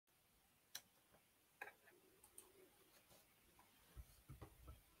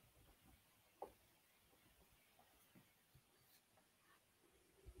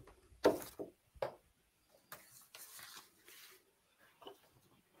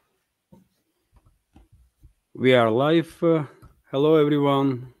We are live. Hello,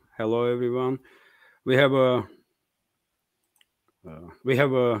 everyone. Hello, everyone. We have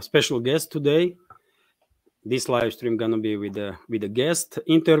a special guest today. This live stream gonna be with a guest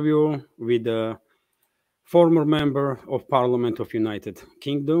interview with a former member of Parliament of United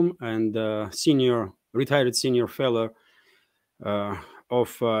Kingdom and retired senior fellow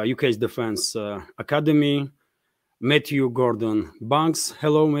of UK's Defence Academy, Matthew Gordon Banks.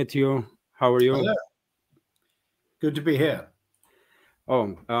 Hello, Matthew. How are you? Hello. Good to be here.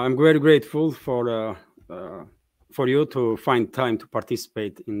 Oh, I'm very grateful for you to find time to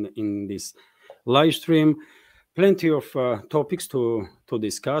participate in this live stream. Plenty of topics to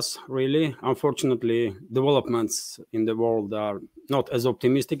discuss. Really, unfortunately, developments in the world are not as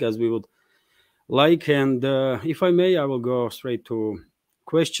optimistic as we would like. And if I may, I will go straight to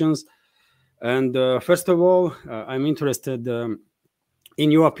questions. And first of all, I'm interested in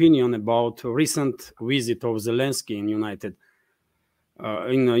your opinion about a recent visit of Zelensky in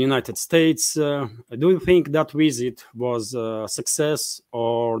the United States. Do you think that visit was a success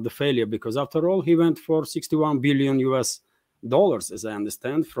or the failure? Because after all, he went for 61 billion US dollars, as I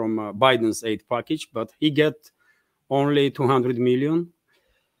understand, from Biden's aid package, but he get only 200 million.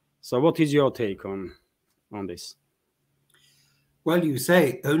 So what is your take on this? Well, you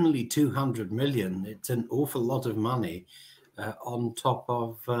say only 200 million. It's an awful lot of money on top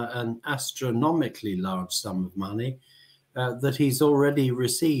of an astronomically large sum of money that he's already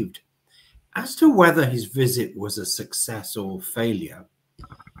received. As to whether his visit was a success or failure,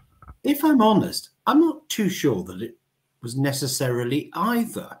 if I'm honest, I'm not too sure that it was necessarily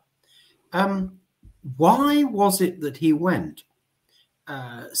either. Why was it that he went?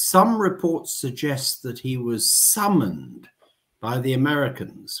 Some reports suggest that he was summoned by the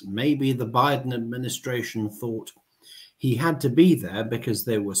Americans. Maybe the Biden administration thought he had to be there because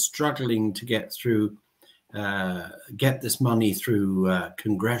they were struggling to get this money through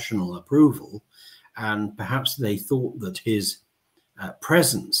congressional approval, and perhaps they thought that his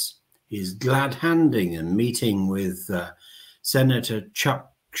presence, his glad handing and meeting with Senator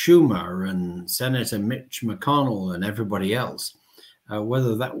Chuck Schumer and Senator Mitch McConnell and everybody else,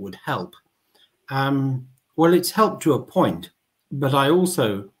 whether that would help. Well, it's helped to a point, but I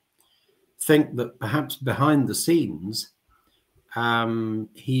also think that perhaps behind the scenes,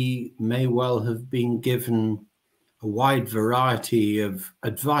 he may well have been given a wide variety of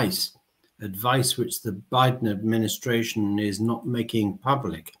advice which the Biden administration is not making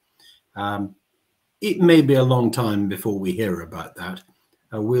public. It may be a long time before we hear about that.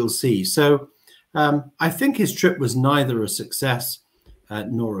 We'll see. So I think his trip was neither a success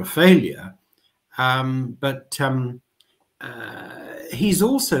nor a failure, but he's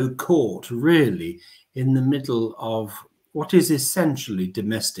also caught really in the middle of what is essentially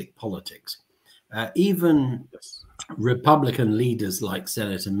domestic politics. Even Republican leaders like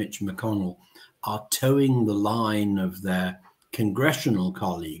Senator Mitch McConnell are towing the line of their congressional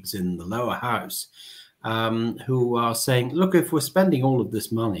colleagues in the lower house who are saying, look, if we're spending all of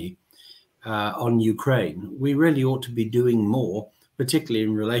this money on Ukraine, we really ought to be doing more, particularly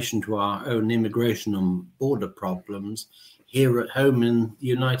in relation to our own immigration and border problems here at home in the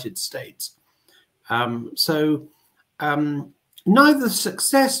United States. Neither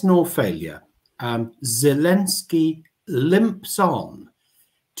success nor failure. Zelensky limps on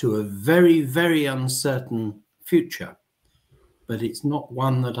to a very, very uncertain future, but it's not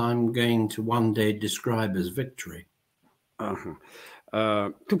one that I'm going to one day describe as victory. To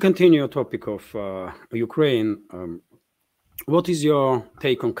continue a topic of Ukraine, what is your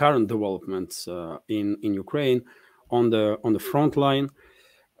take on current developments in Ukraine on the front line?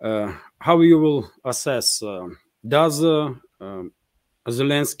 How you will assess does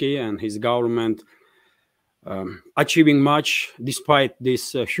Zelensky and his government achieving much despite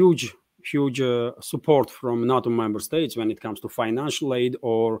this huge support from NATO member states when it comes to financial aid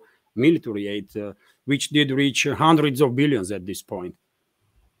or military aid, which did reach hundreds of billions at this point?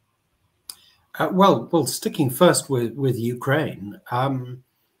 Well, sticking first with Ukraine, and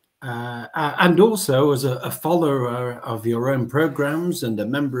also as a follower of your own programs and a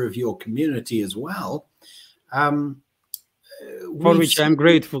member of your community as well, for which I'm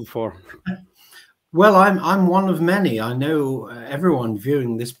grateful for. Well, I'm one of many. I know everyone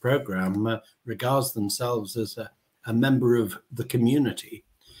viewing this program regards themselves as a member of the community.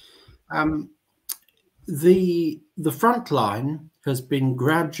 The front line has been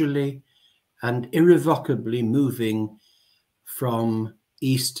gradually and irrevocably moving from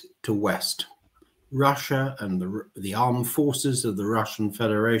east to west. Russia and the armed forces of the Russian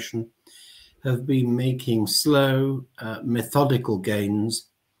Federation have been making slow, methodical gains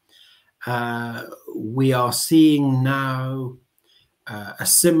We are seeing now a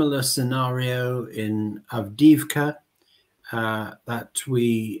similar scenario in Avdiivka that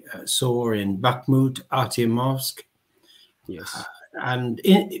we saw in Bakhmut, Artyomovsk. Yes. And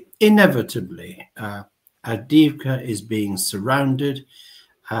inevitably, Avdiivka is being surrounded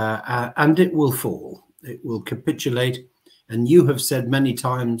and it will fall. It will capitulate. And you have said many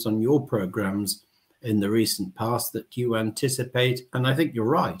times on your programs in the recent past that you anticipate, and I think you're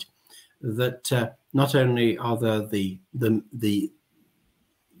right, that not only are there the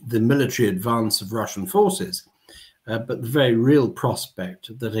military advance of Russian forces, but the very real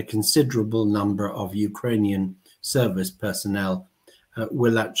prospect that a considerable number of Ukrainian service personnel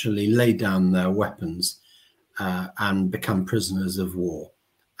will actually lay down their weapons and become prisoners of war.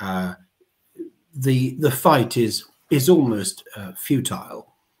 The fight is almost futile.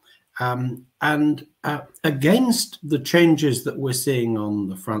 And against the changes that we're seeing on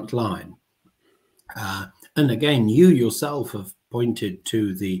the front line, and again, you yourself have pointed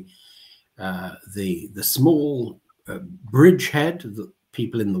to the small bridgehead that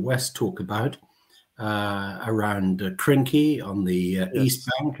people in the West talk about around Krinky on the east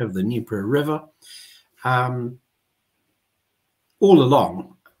bank of the Dnieper River. All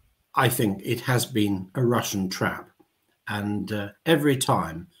along, I think it has been a Russian trap. And every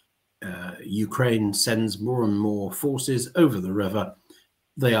time Ukraine sends more and more forces over the river,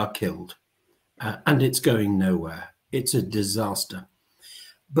 they are killed. And it's going nowhere. It's a disaster.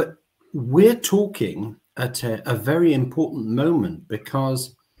 But we're talking at a very important moment,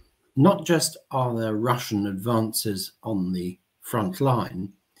 because not just are there Russian advances on the front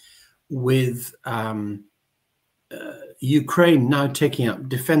line, with Ukraine now taking up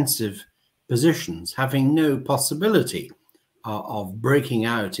defensive positions, having no possibility of breaking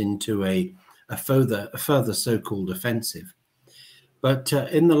out into a further so-called offensive. But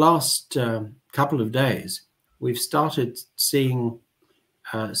in the last couple of days, we've started seeing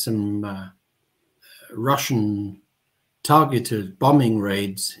some Russian targeted bombing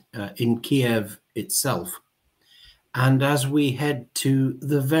raids in Kiev itself. And as we head to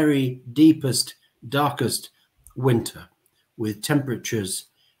the very deepest, darkest winter, with temperatures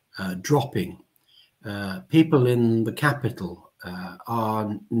dropping, people in the capital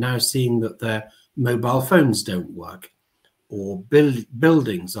are now seeing that their mobile phones don't work, or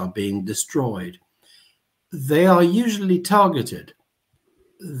buildings are being destroyed. They are usually targeted.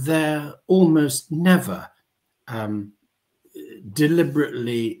 They're almost never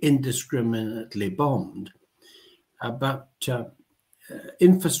deliberately, indiscriminately bombed. But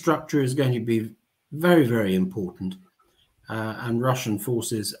infrastructure is going to be very, very important. And Russian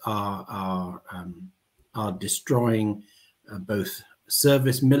forces are destroying both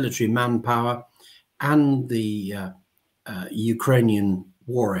service military manpower and the Ukrainian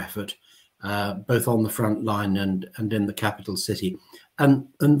war effort, both on the front line and in the capital city. And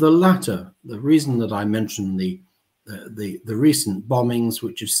the latter, the reason that I mentioned the recent bombings,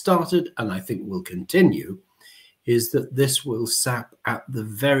 which have started and I think will continue, is that this will sap at the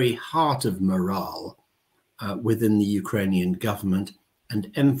very heart of morale within the Ukrainian government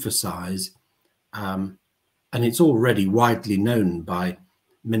and emphasize, and it's already widely known by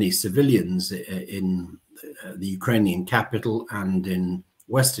many civilians in the Ukrainian capital and in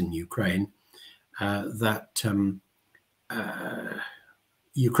Western Ukraine, that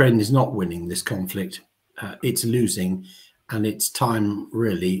Ukraine is not winning this conflict. It's losing, and it's time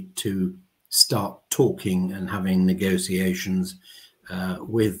really to start talking and having negotiations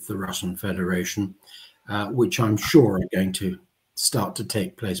with the Russian Federation, which I'm sure are going to start to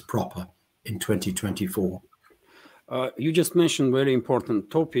take place proper in 2024. You just mentioned a very important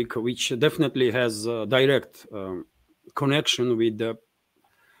topic, which definitely has a direct connection with the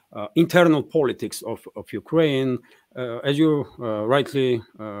internal politics of Ukraine. As you rightly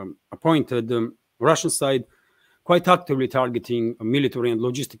pointed, the Russian side quite actively targeting military and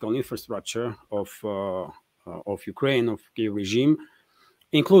logistical infrastructure of Ukraine, of Kiev regime,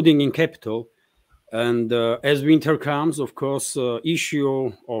 including in capital. And as winter comes, of course,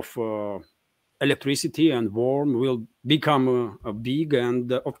 issue of electricity and warmth will become big,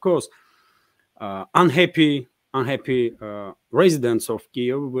 and of course, unhappy residents of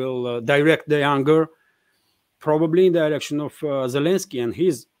Kiev will direct their anger probably in the direction of Zelensky and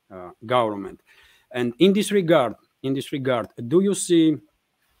his government. And in this regard, do you see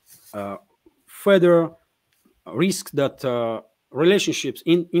further risks that relationships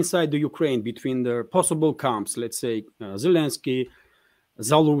inside the Ukraine between the possible camps, let's say Zelensky,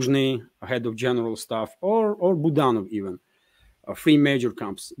 Zaluzhny, head of general staff, or Budanov even, three major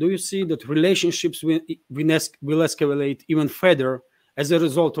camps? Do you see that relationships will escalate even further as a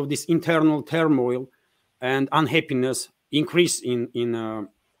result of this internal turmoil and unhappiness, increase in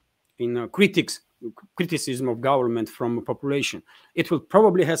criticism of government from the population. It will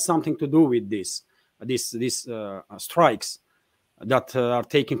probably have something to do with these strikes that are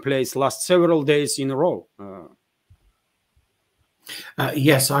taking place last several days in a row.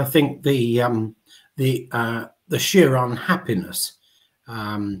 Yes, I think the sheer unhappiness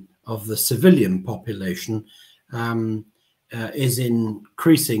of the civilian population is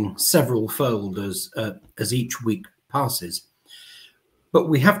increasing several-fold as each week passes. But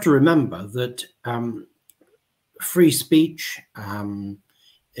we have to remember that free speech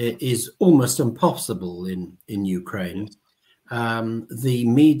is almost impossible in Ukraine. The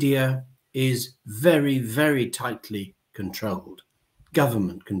media is very, very tightly controlled,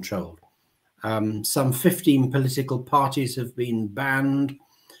 government controlled. Some 15 political parties have been banned.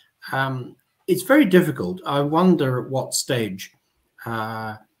 It's very difficult. I wonder at what stage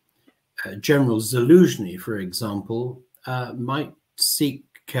General Zaluzhny, for example, might seek,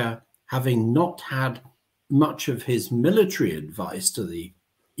 having not had much of his military advice to the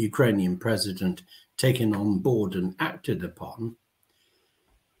Ukrainian president taken on board and acted upon.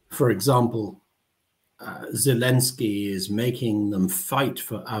 For example, Zelensky is making them fight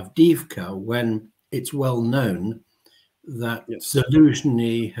for Avdiivka when it's well known that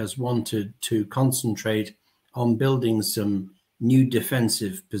Zaluzhny has wanted to concentrate on building some new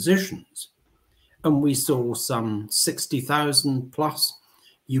defensive positions. And we saw some 60,000 plus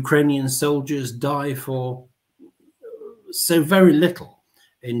Ukrainian soldiers die for so very little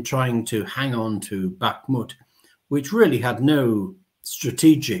in trying to hang on to Bakhmut, which really had no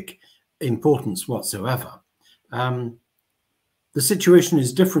strategic importance whatsoever. The situation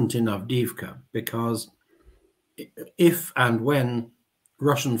is different in Avdiivka because if and when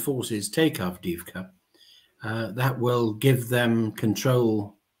Russian forces take Avdiivka, that will give them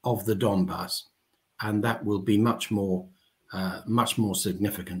control of the Donbass, and that will be much more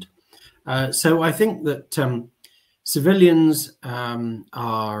significant. So I think that civilians and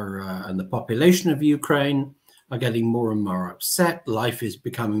the population of Ukraine are getting more and more upset. Life is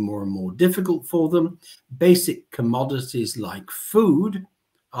becoming more and more difficult for them. Basic commodities like food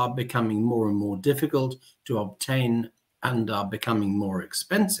are becoming more and more difficult to obtain and are becoming more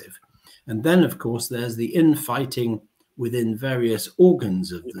expensive. And then, of course, there's the infighting within various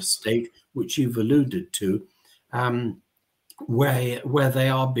organs of the state, which you've alluded to, where they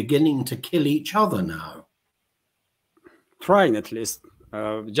are beginning to kill each other now. Trying, at least.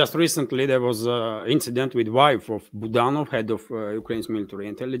 Just recently, there was an incident with wife of Budanov, head of Ukraine's military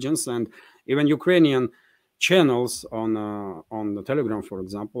intelligence, and even Ukrainian channels on the Telegram, for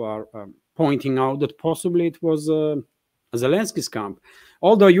example, are pointing out that possibly it was Zelensky's camp.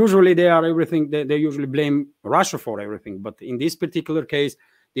 Although usually they usually blame Russia for everything, but in this particular case,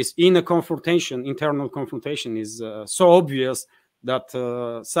 this internal confrontation is so obvious that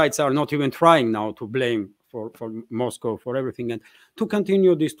sides are not even trying now to blame for Moscow for everything. And to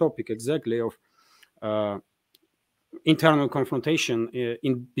continue this topic exactly of internal confrontation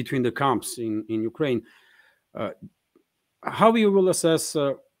in between the camps in Ukraine, how you will assess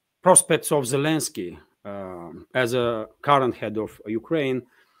prospects of Zelensky as a current head of Ukraine?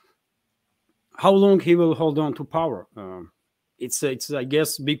 How long he will hold on to power? It's I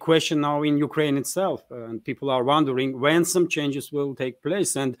guess big question now in Ukraine itself, and people are wondering when some changes will take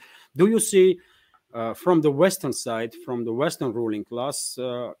place. And do you see from the Western side, from the Western ruling class,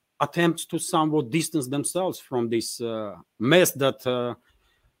 attempts to somewhat distance themselves from this mess that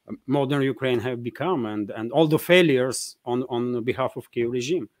modern Ukraine have become, and all the failures on behalf of Kiev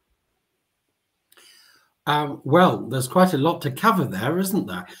regime? Well, there's quite a lot to cover there, isn't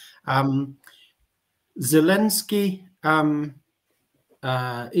there? Zelensky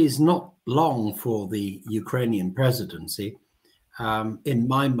is not long for the Ukrainian presidency. In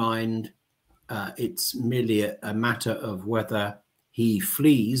my mind, it's merely a matter of whether he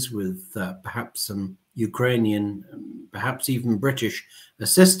flees with perhaps some Ukrainian, perhaps even British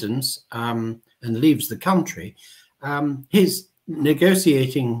assistance, and leaves the country. His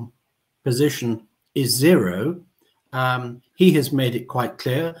negotiating position is zero. He has made it quite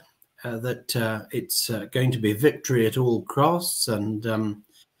clear that it's going to be victory at all costs, and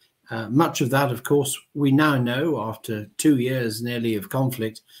much of that, of course, we now know after 2 years nearly of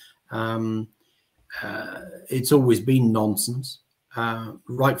conflict. It's always been nonsense,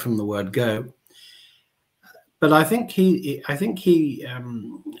 right from the word go. But I think he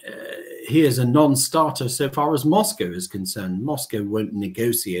is a non-starter so far as Moscow is concerned. Moscow won't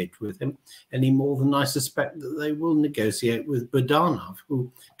negotiate with him any more than I suspect that they will negotiate with Budanov,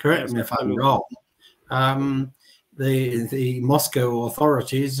 who, correct me if I'm wrong, the Moscow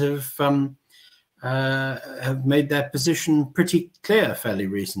authorities have made their position pretty clear fairly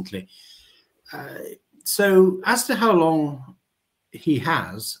recently. So as to how long he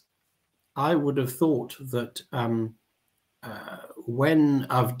has, I would have thought that when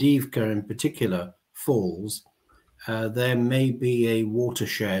Avdiivka in particular falls, there may be a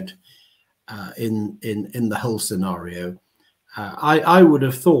watershed in the whole scenario. I would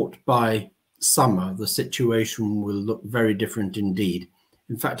have thought by summer the situation will look very different indeed.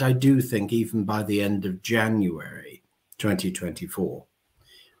 In fact, I do think even by the end of January 2024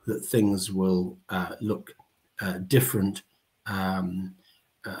 that things will look different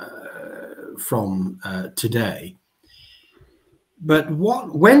from today. But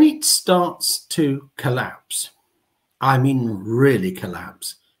when it starts to collapse, I mean really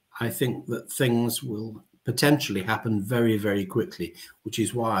collapse, I think that things will potentially happen very, very quickly, which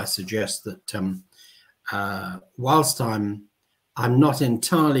is why I suggest that whilst I'm not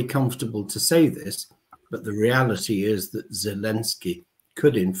entirely comfortable to say this, but the reality is that Zelensky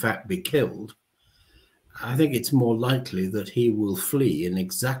could in fact be killed, I think it's more likely that he will flee in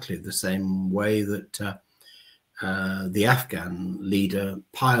exactly the same way that the Afghan leader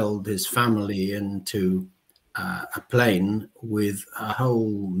piled his family into a plane with a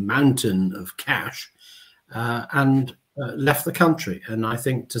whole mountain of cash and left the country. And I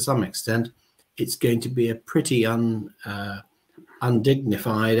think to some extent it's going to be a pretty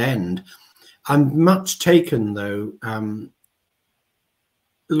undignified end. I'm much taken, though,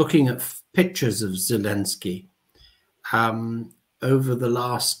 looking at pictures of Zelensky over the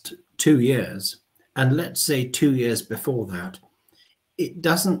last 2 years, and let's say 2 years before that. It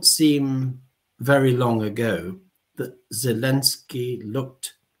doesn't seem very long ago that Zelensky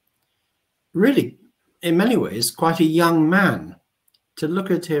looked really, in many ways, quite a young man. To look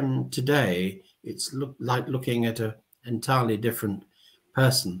at him today, it's like looking at an entirely different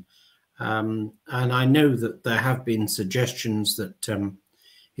person. And I know that there have been suggestions that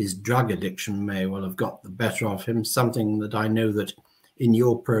his drug addiction may well have got the better of him, something that I know that in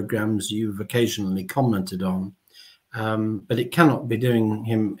your programs you've occasionally commented on. But it cannot be doing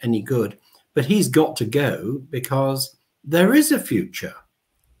him any good. But he's got to go, because there is a future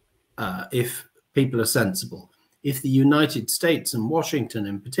if people are sensible. If the United States and Washington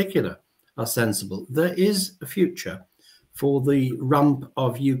in particular are sensible, there is a future for the rump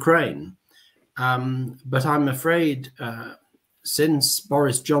of Ukraine. But I'm afraid since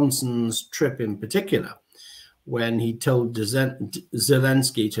Boris Johnson's trip in particular, when he told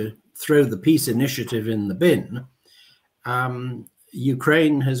Zelensky to throw the peace initiative in the bin,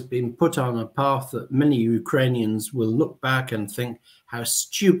 Ukraine has been put on a path that many Ukrainians will look back and think how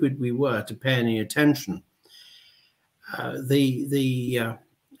stupid we were to pay any attention.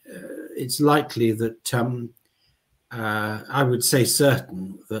 It's likely that I would say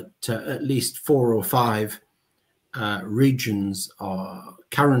certain that at least 4 or 5 regions are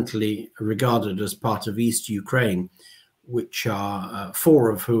currently regarded as part of East Ukraine, which are 4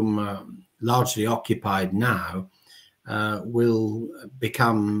 of whom are largely occupied now, will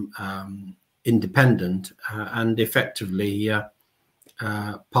become independent and effectively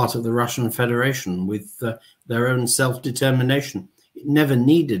part of the Russian Federation with their own self-determination. It never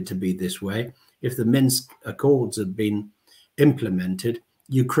needed to be this way. If the Minsk Accords had been implemented,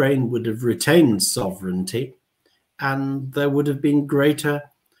 Ukraine would have retained sovereignty and there would have been greater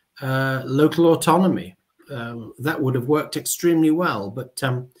local autonomy. That would have worked extremely well. But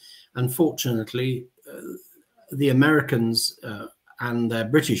unfortunately, the Americans and their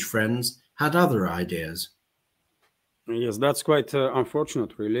British friends had other ideas. Yes, that's quite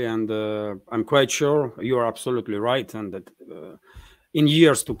unfortunate, really. And I'm quite sure you are absolutely right. And that in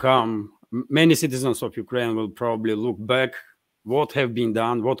years to come, many citizens of Ukraine will probably look back what have been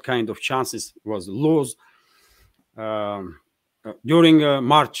done, what kind of chances was lost during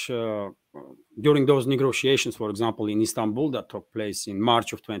March, during those negotiations, for example, in Istanbul that took place in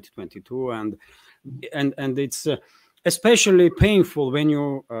March of 2022. And it's especially painful when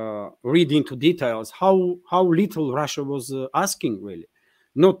you read into details how little Russia was asking, really,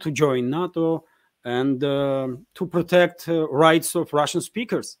 not to join NATO and to protect rights of Russian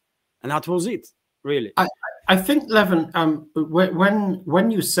speakers. And that was it, really. I think, Levin,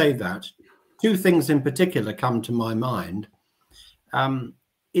 when you say that, 2 things in particular come to my mind.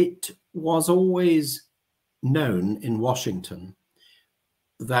 It was always known in Washington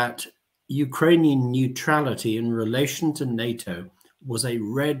that Ukrainian neutrality in relation to NATO was a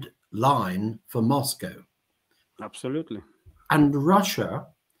red line for Moscow. Absolutely. And Russia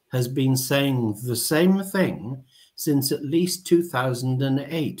has been saying the same thing since at least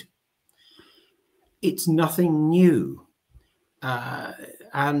 2008. it's nothing new.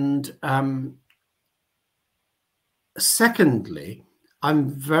 Secondly, I'm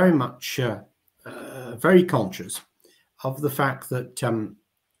very much very conscious of the fact that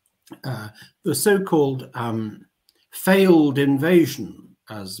the so-called failed invasion,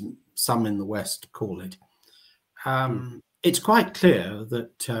 as some in the West call it, it's quite clear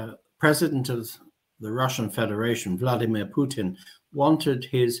that President of the Russian Federation, Vladimir Putin, wanted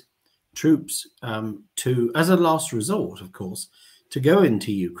his troops to, as a last resort, of course, to go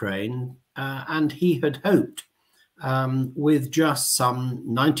into Ukraine, and he had hoped, with just some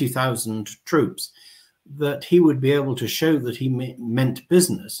 90,000 troops, that he would be able to show that he meant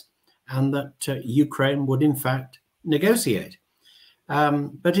business and that Ukraine would, in fact, negotiate.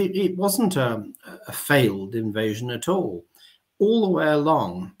 But it wasn't a failed invasion at all. All the way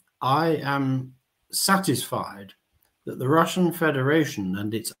along, I am satisfied that the Russian Federation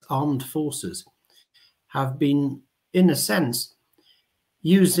and its armed forces have been, in a sense,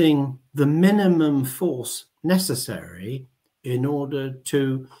 using the minimum force necessary in order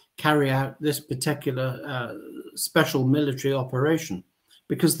to carry out this particular special military operation.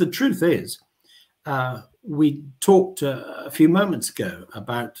 Because the truth is, we talked a few moments ago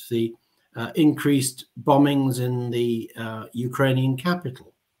about the increased bombings in the Ukrainian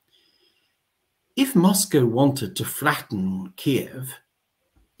capital. If Moscow wanted to flatten Kiev,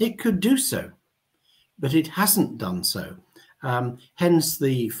 it could do so, but it hasn't done so. Hence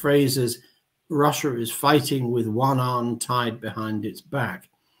the phrases, Russia is fighting with one arm tied behind its back.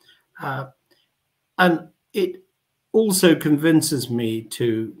 And it also convinces me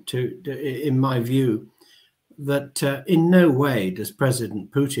in my view, that in no way does President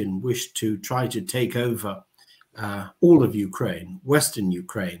Putin wish to try to take over all of Ukraine, Western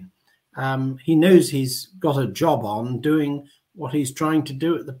Ukraine. He knows he's got a job on doing what he's trying to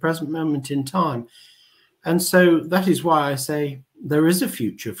do at the present moment in time. And so that is why I say there is a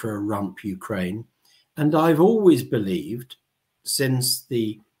future for a rump Ukraine. And I've always believed, since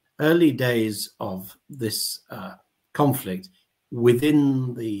the early days of this conflict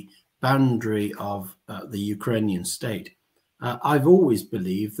within the boundary of the Ukrainian state, I've always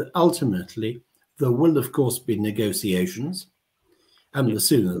believed that ultimately there will, of course, be negotiations, and the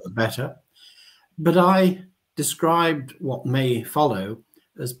sooner the better. But I described what may follow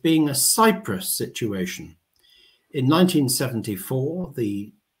as being a Cyprus situation. In 1974,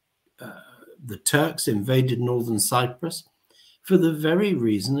 the Turks invaded northern Cyprus for the very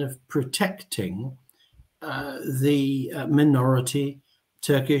reason of protecting the minority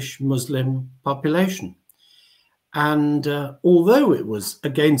Turkish Muslim population. And although it was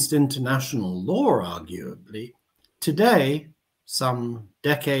against international law, arguably, today, some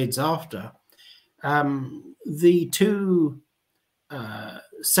decades after, the two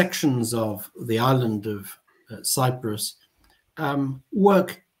sections of the island of Cyprus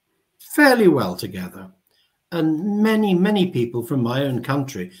work fairly well together. And many, many people from my own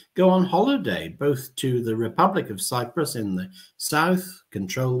country go on holiday, both to the Republic of Cyprus in the south,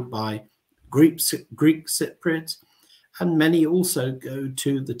 controlled by Greek Cypriots, and many also go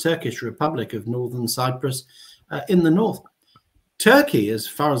to the Turkish Republic of Northern Cyprus in the north. Turkey, as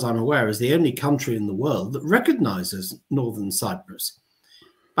far as I'm aware, is the only country in the world that recognizes Northern Cyprus.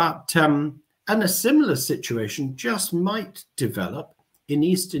 But and a similar situation just might develop in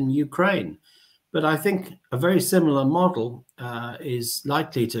eastern Ukraine. But I think a very similar model is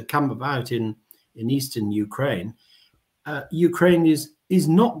likely to come about in eastern Ukraine. Ukraine is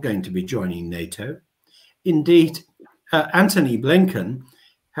not going to be joining NATO. Indeed, Antony Blinken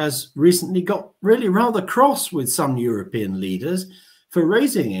has recently got really rather cross with some European leaders for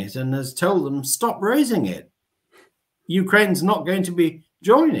raising it and has told them, stop raising it. Ukraine's not going to be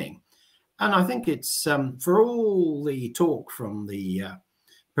joining. And I think it's, for all the talk from the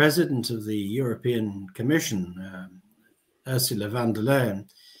President of the European Commission, Ursula von der Leyen,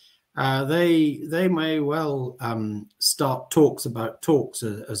 they may well start talks about talks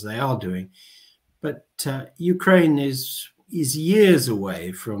as they are doing. But Ukraine is years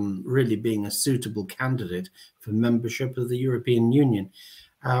away from really being a suitable candidate for membership of the European Union.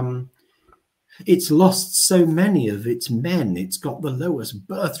 It's lost so many of its men. It's got the lowest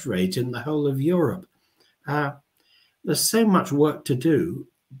birth rate in the whole of Europe. There's so much work to do,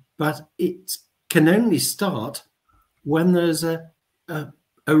 but it can only start when there's a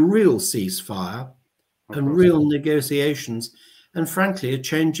real ceasefire and real negotiations, and frankly, a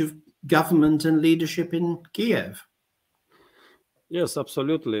change of government and leadership in Kiev. Yes,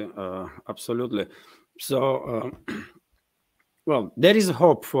 absolutely, absolutely. So, well, there is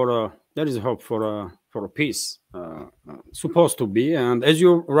hope for a peace, supposed to be, and as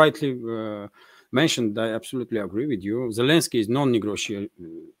you rightly mentioned, I absolutely agree with you. Zelensky is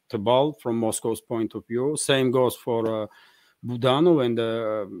non-negotiable from Moscow's point of view. Same goes for Budanov,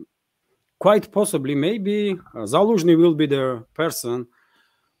 and quite possibly, maybe Zaluzhny will be the person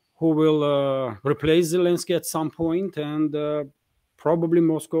who will replace Zelensky at some point, and probably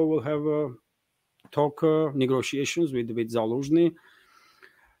Moscow will have talk negotiations with Zaluzhny,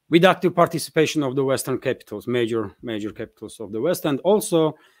 with active participation of the Western capitals, major capitals of the West. And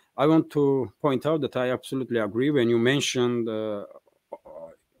also, I want to point out that I absolutely agree when you mentioned the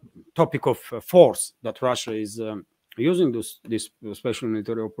topic of force that Russia is using this special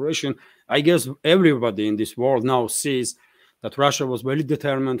military operation. I guess everybody in this world now sees that Russia was very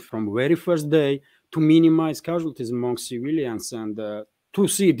determined from very first day to minimize casualties among civilians and to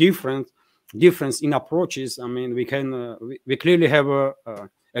see difference in approaches. I mean, we clearly have a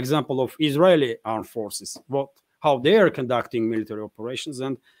example of Israeli armed forces, how they are conducting military operations,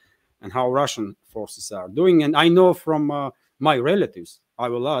 and how Russian forces are doing. And I know from my relatives, I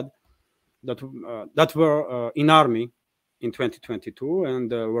will add, that were in army in 2022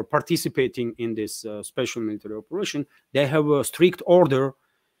 and were participating in this special military operation. They have a strict order: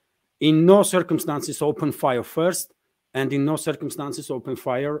 in no circumstances open fire first, and in no circumstances open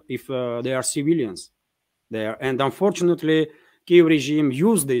fire if they are civilians there. And unfortunately, Kiev regime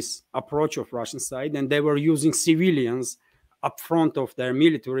used this approach of Russian side, and they were using civilians up front of their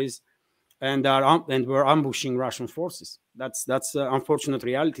militaries and were ambushing Russian forces. That's an unfortunate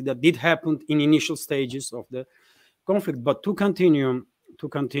reality that did happen in initial stages of the conflict. But to continue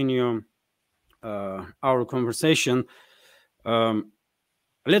our conversation,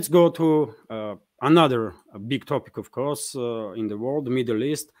 let's go to another big topic, of course, in the world, the Middle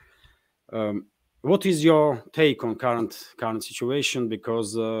East. What is your take on current situation?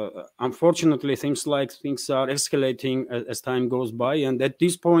 Because unfortunately, things are escalating as time goes by, and at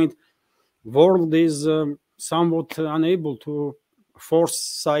this point, world is somewhat unable to force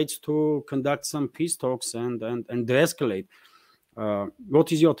sides to conduct some peace talks and de-escalate.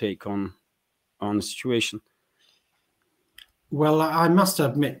 What is your take on the situation? Well, I must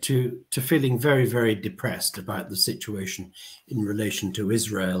admit to feeling very, very depressed about the situation in relation to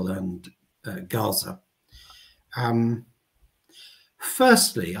Israel and Gaza.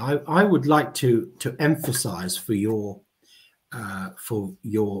 Firstly, I would like to emphasize for your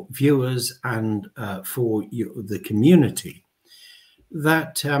viewers and for the community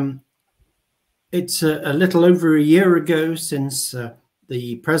that it's a little over a year ago since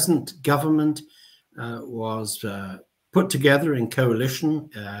the present government was put together in coalition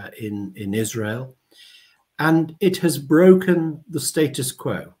in Israel, and it has broken the status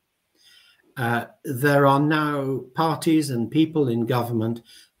quo. There are now parties and people in government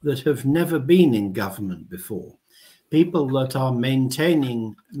that have never been in government before, people that are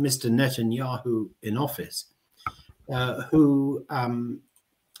maintaining Mr. Netanyahu in office, who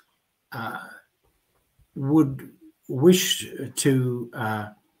would wish to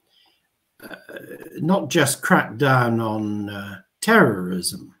not just crack down on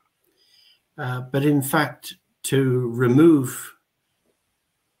terrorism, but in fact to remove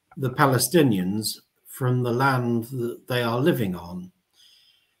the Palestinians from the land that they are living on.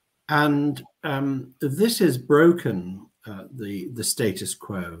 And this has broken the status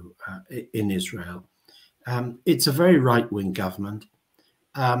quo in Israel. It's a very right-wing government.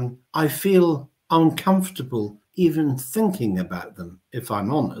 I feel uncomfortable even thinking about them, if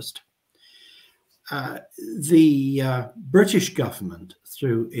I'm honest. The British government,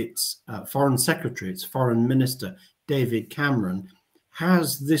 through its Foreign Secretary, its Foreign Minister, David Cameron,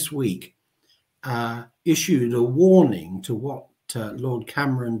 has this week issued a warning to what Lord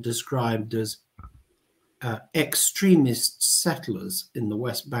Cameron described as extremist settlers in the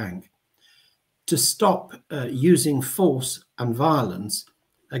West Bank to stop using force and violence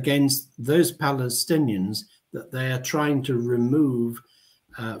against those Palestinians that they are trying to remove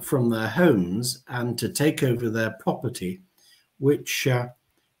from their homes and to take over their property, which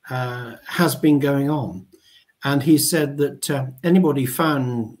has been going on. And he said that anybody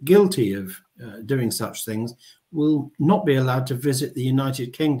found guilty of doing such things will not be allowed to visit the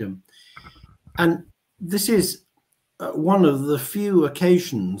United Kingdom. And this is one of the few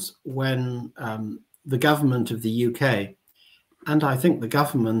occasions when the government of the UK, and I think the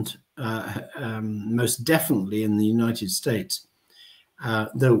government most definitely in the United States,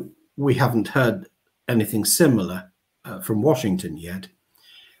 though we haven't heard anything similar from Washington yet,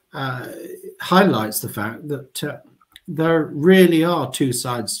 highlights the fact that there really are two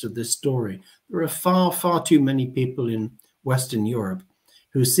sides to this story. There are far, far too many people in Western Europe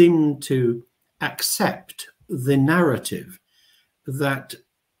who seem to accept the narrative that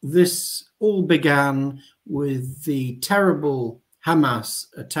this all began with the terrible Hamas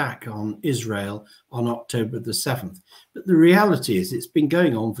attack on Israel on October the 7th. But the reality is it's been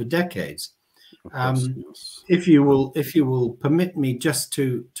going on for decades. Yes. If you will permit me just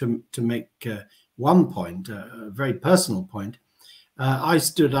to make one point, a very personal point, I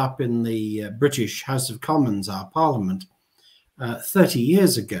stood up in the British House of Commons, our Parliament, 30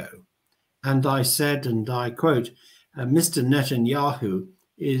 years ago, and I said, and I quote, Mr. Netanyahu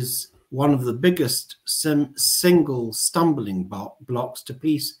is one of the biggest single stumbling blocks to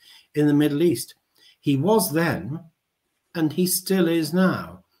peace in the Middle East. He was then, and he still is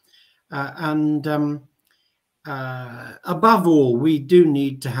now. Above all, we do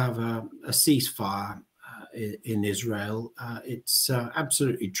need to have a ceasefire in Israel. It's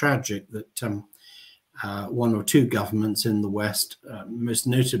absolutely tragic that one or two governments in the West, most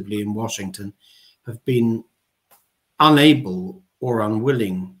notably in Washington, have been unable or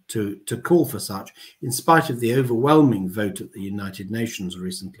unwilling to call for such, in spite of the overwhelming vote at the United Nations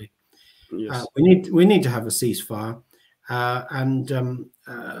recently. Yes. We need to have a ceasefire, and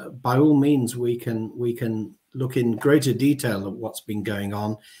by all means we can look in greater detail at what's been going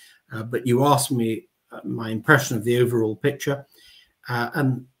on. But you asked me my impression of the overall picture,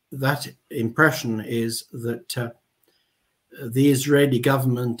 and that impression is that the Israeli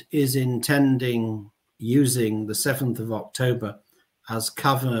government is intending using the 7th of October as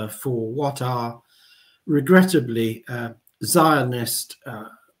cover for what are regrettably Zionist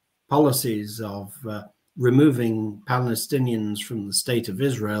policies of removing Palestinians from the state of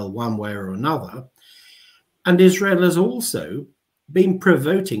Israel one way or another. And Israel has also been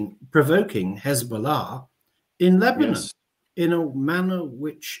provoking Hezbollah in Lebanon, yes, in a manner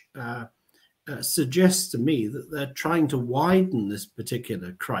which suggests to me that they're trying to widen this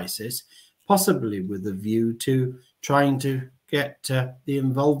particular crisis, possibly with a view to trying to get the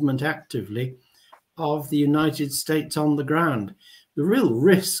involvement actively of the United States on the ground. The real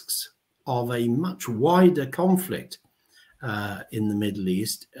risks of a much wider conflict in the Middle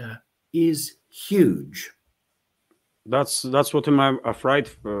East is huge. That's what I'm afraid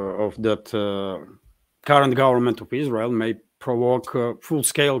of, that current government of Israel may provoke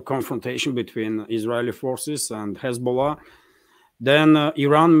full-scale confrontation between Israeli forces and Hezbollah. Then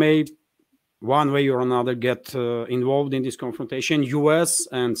Iran may, one way or another, get involved in this confrontation, US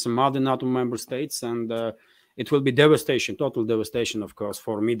and some other NATO member states, and it will be devastation, total devastation, of course,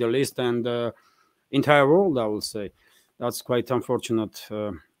 for Middle East and entire world, I will say. That's quite unfortunate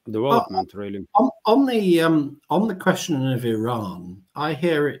development, really. On the question of Iran, I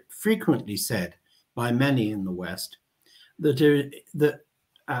hear it frequently said by many in the West that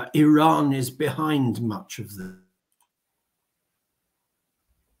Iran is behind much of the.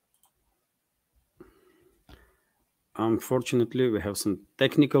 Unfortunately, we have some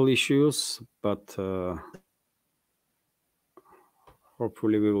technical issues, but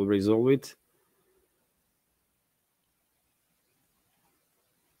hopefully we will resolve it.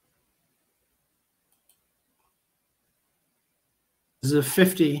 There's a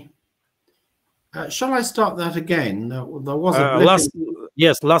 50. Shall I start that again? There was a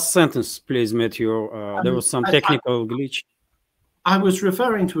last sentence, please, Matthew. There was some technical glitch. I was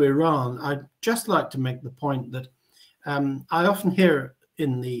referring to Iran. I'd just like to make the point that I often hear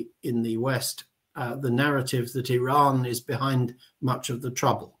in the West the narrative that Iran is behind much of the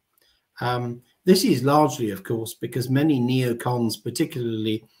trouble. This is largely, of course, because many neocons,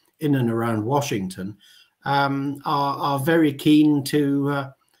 particularly in and around Washington, are very keen to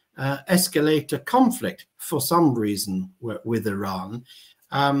escalate a conflict for some reason with Iran,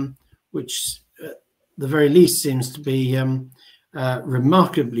 which at the very least seems to be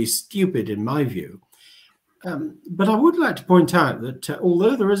remarkably stupid in my view. But I would like to point out that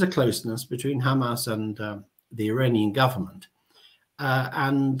although there is a closeness between Hamas and the Iranian government,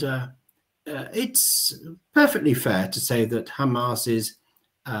 and it's perfectly fair to say that Hamas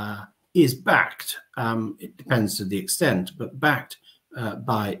is backed, it depends to the extent, but backed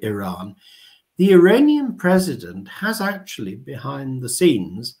by Iran. The Iranian president has actually, behind the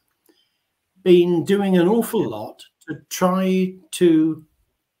scenes, been doing an awful lot to try to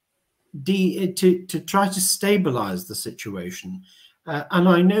try to stabilize the situation. And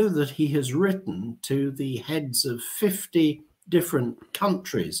I know that he has written to the heads of 50 different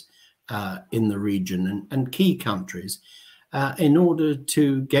countries in the region and key countries in order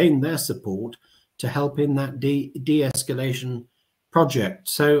to gain their support to help in that de-escalation project.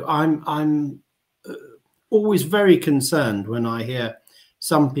 So I'm always very concerned when I hear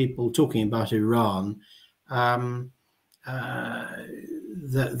some people talking about Iran.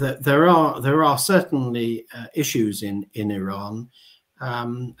 That there are certainly issues in Iran,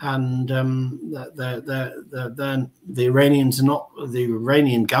 the Iranians are not, the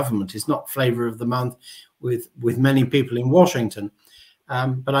Iranian government is not flavor of the month with many people in Washington.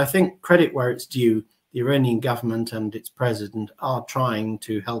 But I think credit where it's due, the Iranian government and its president are trying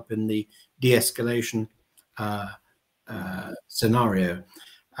to help in the de-escalation scenario.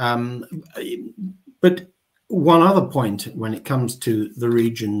 But one other point when it comes to the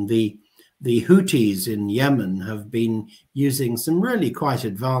region, the Houthis in Yemen have been using some really quite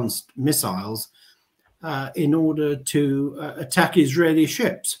advanced missiles in order to attack Israeli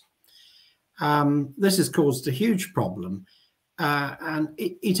ships. This has caused a huge problem. And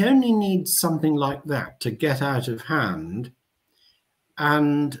it only needs something like that to get out of hand,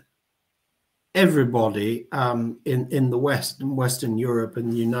 and everybody in the West and Western Europe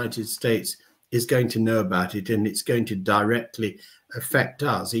and the United States is going to know about it, and it's going to directly affect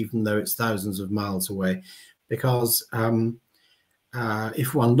us, even though it's thousands of miles away. Because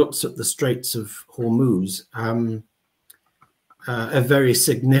if one looks at the Straits of Hormuz, a very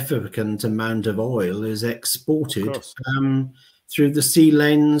significant amount of oil is exported through the sea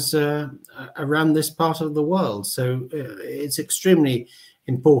lanes around this part of the world. So it's extremely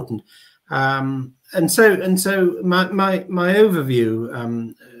important. And so my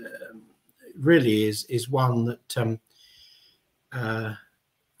overview really is one that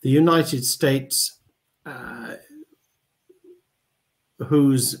the United States,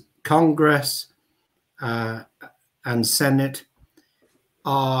 whose Congress and Senate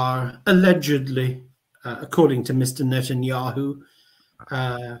are allegedly, according to Mr. Netanyahu,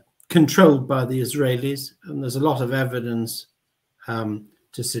 controlled by the Israelis, and there's a lot of evidence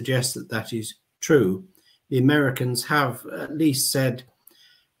to suggest that that is true. The Americans have at least said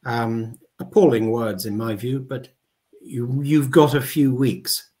appalling words, in my view, but you've got a few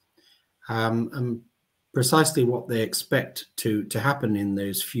weeks, and precisely what they expect to happen in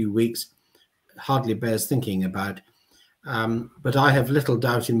those few weeks hardly bears thinking about. But I have little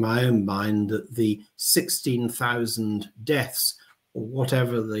doubt in my own mind that the 16,000 deaths, or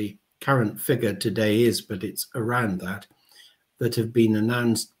whatever the current figure today is, but it's around that have been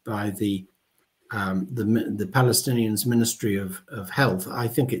announced by the Palestinians Ministry of Health, I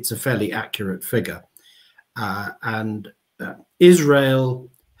think it's a fairly accurate figure. And Israel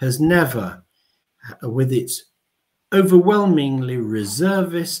has never, with its overwhelmingly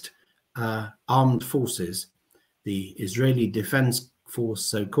reservist armed forces, the Israeli Defense Force,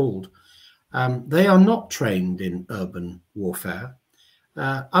 so-called, they are not trained in urban warfare.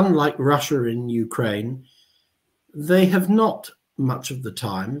 Unlike Russia in Ukraine, they have not much of the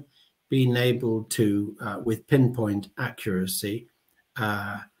time been able to, with pinpoint accuracy,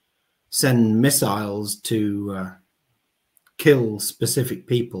 send missiles to kill specific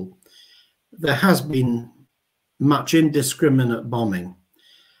people. There has been much indiscriminate bombing,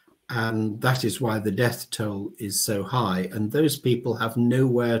 and that is why the death toll is so high, and those people have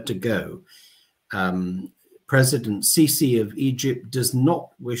nowhere to go. President Sisi of Egypt does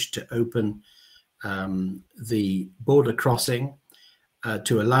not wish to open the border crossing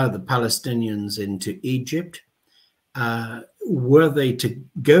to allow the Palestinians into Egypt. Were they to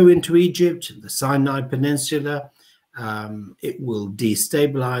go into Egypt, the Sinai Peninsula, it will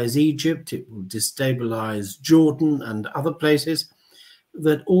destabilize Egypt, it will destabilize Jordan and other places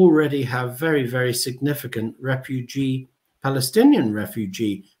that already have very, very significant Palestinian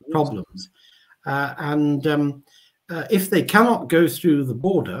refugee problems. If they cannot go through the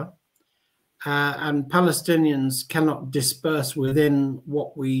border, and Palestinians cannot disperse within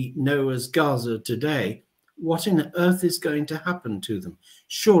what we know as Gaza today, what on earth is going to happen to them?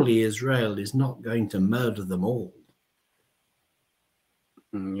 Surely Israel is not going to murder them all.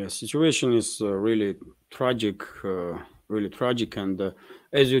 Yeah, situation is really tragic, and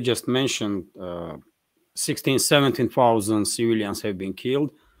as you just mentioned, 17,000 civilians have been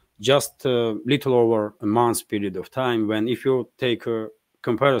killed, just a little over a month's period of time. When if you take a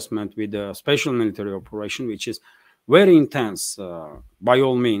comparison with the special military operation, which is very intense, by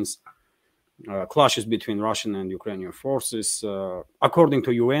all means, clashes between Russian and Ukrainian forces. According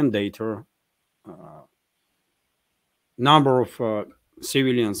to UN data, number of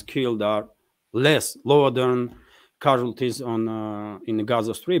civilians killed are lower than casualties on in the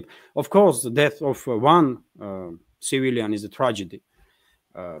Gaza Strip. Of course, the death of one civilian is a tragedy,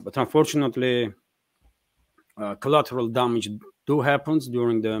 but unfortunately, collateral damage do happens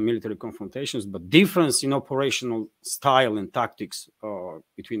during the military confrontations. But difference in operational style and tactics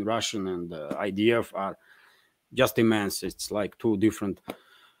between Russian and IDF are just immense. It's like two different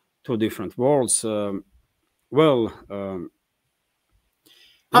worlds. I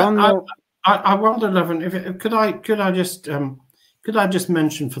wonder, Levin, could I just could I just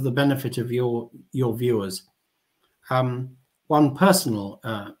mention, for the benefit of your viewers, one personal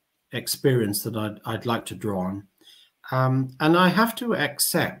experience that I'd like to draw on, and I have to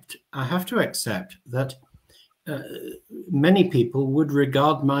accept that many people would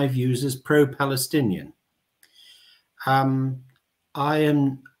regard my views as pro-Palestinian. I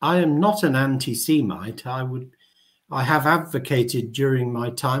am not an anti-Semite. I have advocated during my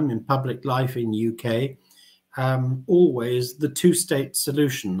time in public life in UK always the two-state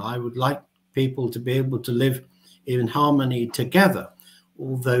solution. I would like people to be able to live in harmony together,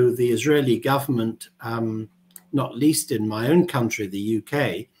 although the Israeli government, not least in my own country, the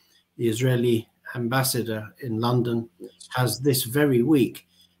UK, the Israeli ambassador in London has this very week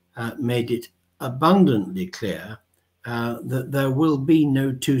made it abundantly clear that there will be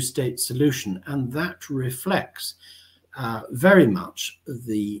no two-state solution, and that reflects very much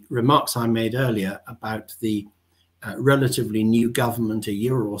the remarks I made earlier about the relatively new government, a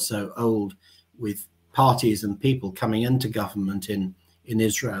year or so old, with parties and people coming into government in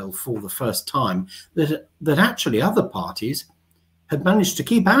Israel for the first time, that actually other parties had managed to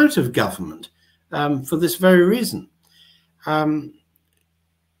keep out of government for this very reason. When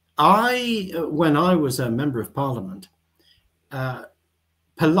I was a member of parliament,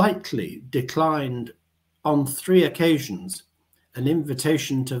 politely declined on 3 occasions an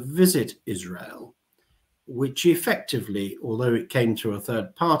invitation to visit Israel, which effectively, although it came through a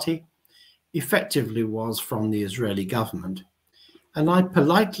third party, effectively was from the Israeli government. And I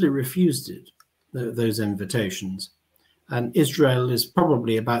politely refused those invitations. And Israel is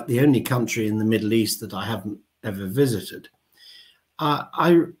probably about the only country in the Middle East that I haven't ever visited.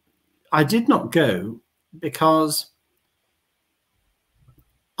 I did not go because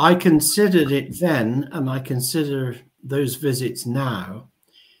I considered it then, and I consider those visits now,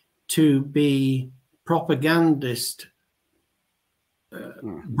 to be propagandist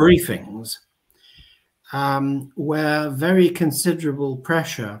briefings where very considerable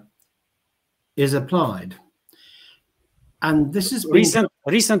pressure is applied. And this is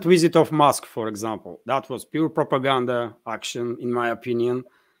recent visit of Musk, for example, that was pure propaganda action, in my opinion.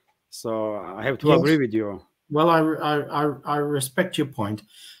 So I have to agree with you. Well, I respect your point,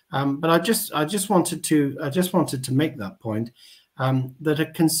 but I just wanted to make that point, that a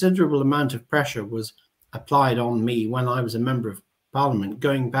considerable amount of pressure was applied on me when I was a member of parliament,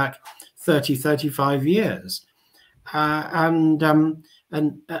 going back 35 years, and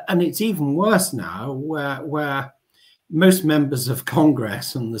it's even worse now, where most members of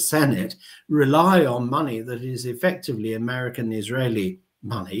Congress and the Senate rely on money that is effectively American Israeli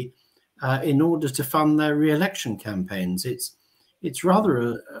money in order to fund their re-election campaigns. It's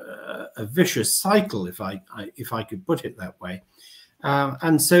rather a vicious cycle, if I could put it that way,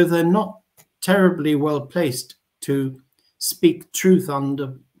 and so they're not terribly well placed to speak truth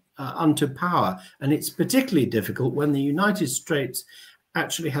unto power, and it's particularly difficult when the United States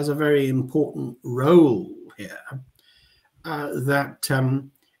actually has a very important role here. That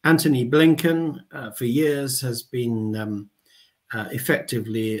Antony Blinken for years has been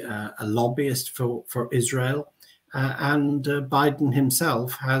effectively a lobbyist for Israel, and Biden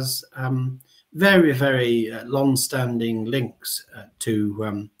himself has very, very long-standing links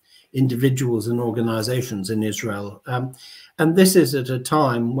to individuals and organizations in Israel. And this is at a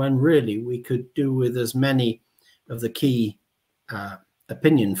time when really we could do with as many of the key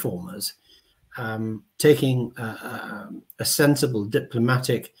opinion formers taking a sensible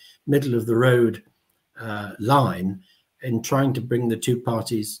diplomatic middle of the road line in trying to bring the two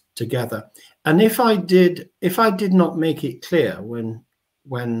parties together. And if I did not make it clear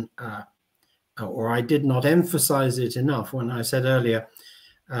or I did not emphasize it enough when I said earlier,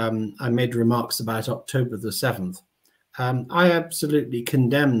 I made remarks about October the 7th. I absolutely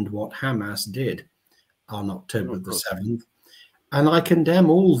condemned what Hamas did on October the 7th. And I condemn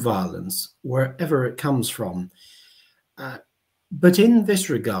all violence, wherever it comes from. But in this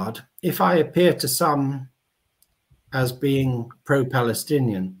regard, if I appear to some as being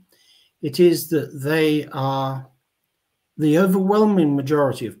pro-Palestinian, it is that the overwhelming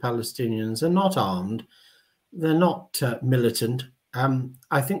majority of Palestinians are not armed, they're not militant.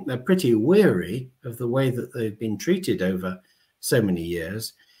 I think they're pretty weary of the way that they've been treated over so many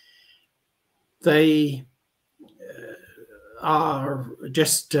years. They are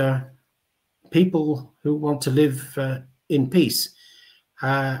just people who want to live in peace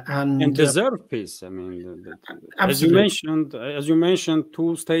and deserve peace. I mean, as you mentioned,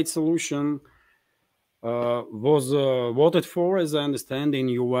 two-state solution was voted for, as I understand, in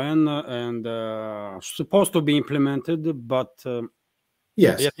UN and supposed to be implemented, but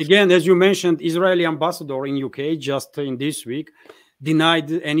Yes. Yet again, as you mentioned, Israeli ambassador in UK just in this week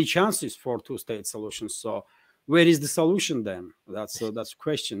denied any chances for two-state solutions. So where is the solution then? That's a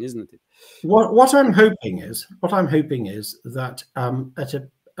question, isn't it? What I'm hoping is that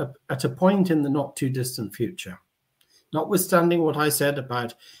at a point in the not too distant future, notwithstanding what I said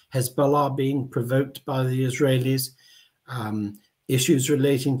about Hezbollah being provoked by the Israelis, issues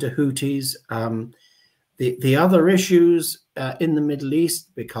relating to Houthis, the other issues in the Middle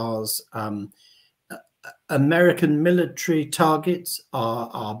East, because American military targets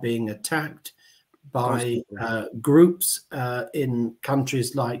are being attacked by groups in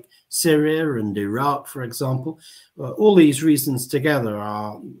countries like Syria and Iraq, for example. All these reasons together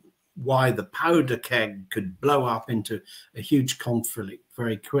are why the powder keg could blow up into a huge conflict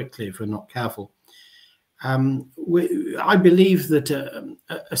very quickly if we're not careful. I believe that a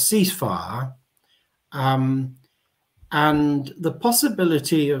ceasefire and the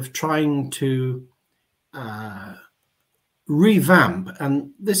possibility of trying to revamp,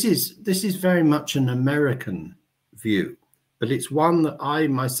 and this is very much an American view, but it's one that I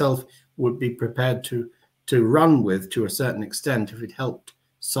myself would be prepared to run with to a certain extent if it helped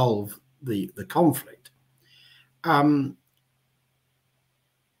solve the conflict.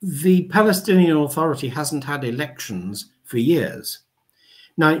 The Palestinian Authority hasn't had elections for years.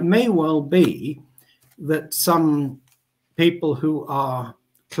 Now, it may well be that some people who are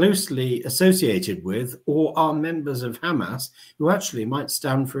closely associated with or are members of Hamas who actually might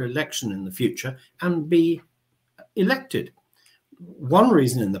stand for election in the future and be elected. One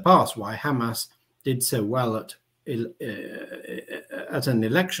reason in the past why Hamas did so well at an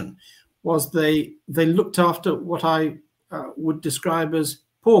election was they looked after what I would describe as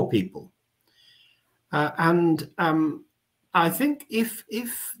poor people. And I think if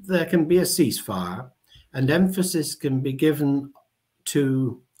there can be a ceasefire and emphasis can be given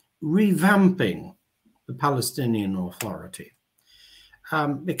to revamping the Palestinian Authority,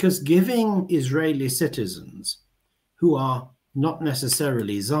 because giving Israeli citizens who are not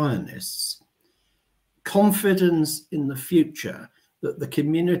necessarily Zionists confidence in the future that the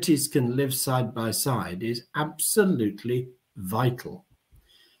communities can live side by side is absolutely vital.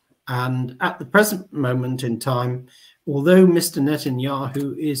 And at the present moment in time, although Mr.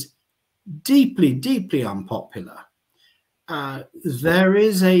 Netanyahu is deeply, deeply unpopular, there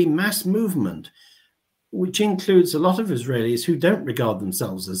is a mass movement which includes a lot of Israelis who don't regard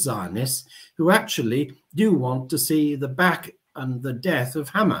themselves as Zionists, who actually do want to see the back and the death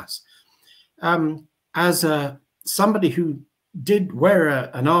of Hamas. As somebody who did wear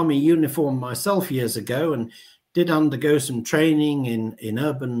an army uniform myself years ago and did undergo some training in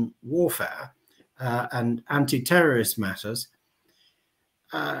urban warfare and anti-terrorist matters,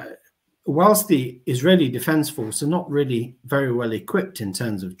 whilst the Israeli Defense Force are not really very well equipped in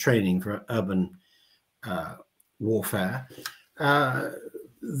terms of training for urban warfare,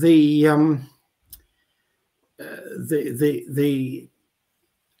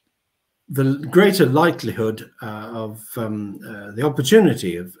 the greater likelihood of the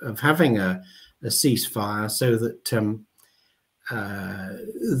opportunity of having a ceasefire so that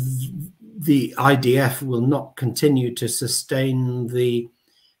the IDF will not continue to sustain the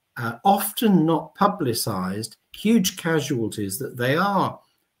often not publicized huge casualties that they are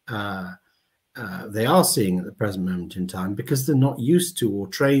seeing at the present moment in time, because they're not used to or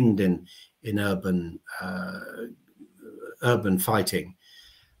trained in urban fighting.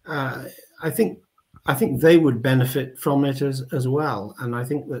 I think they would benefit from it as well, and I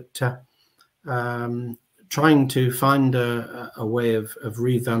think that trying to find a way of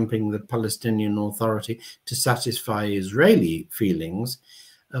revamping the Palestinian Authority to satisfy Israeli feelings,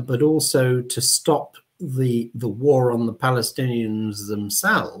 but also to stop the war on the Palestinians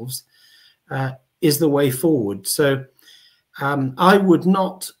themselves, is the way forward. So I would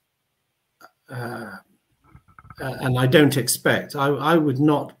not, and I don't expect, I would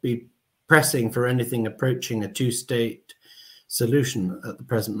not be pressing for anything approaching a two-state solution at the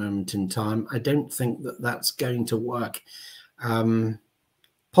present moment in time. I don't think that that's going to work,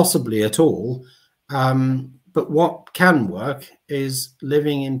 possibly at all. But what can work is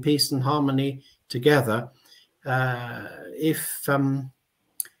living in peace and harmony together. If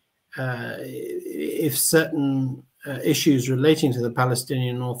certain issues relating to the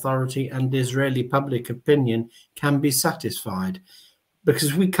Palestinian Authority and Israeli public opinion can be satisfied,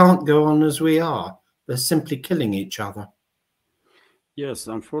 because we can't go on as we are. They're simply killing each other. Yes,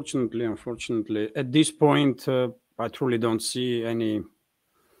 unfortunately, at this point, I truly don't see any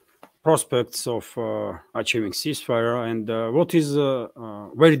prospects of achieving ceasefire. And what is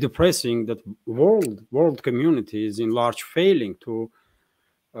very depressing, that world community is in large failing to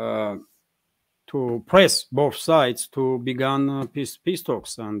to press both sides to begin peace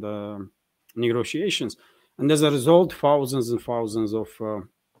talks and negotiations. And as a result, thousands and thousands of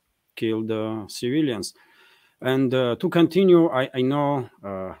killed civilians. And to continue, I know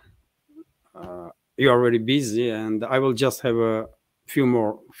you're already busy, and I will just have a few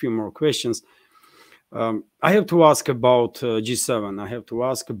more questions. I have to ask about G7. I have to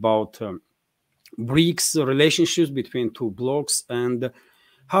ask about BRICS relationships between two blocs and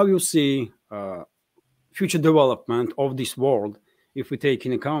how you see future development of this world, if we take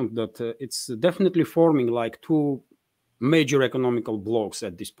in account that it's definitely forming like two major economical blocs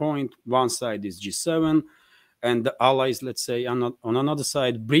at this point. One side is G7 and the allies, let's say, on another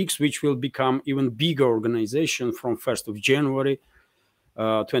side, BRICS, which will become even bigger organization from 1st of January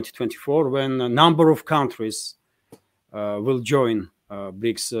 2024, when a number of countries will join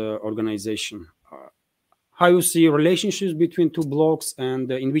BRICS organization. How you see relationships between two blocs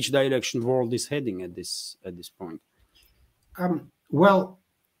and in which direction world is heading at this point? Well,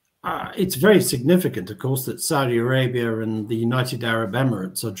 it's very significant, of course, that Saudi Arabia and the United Arab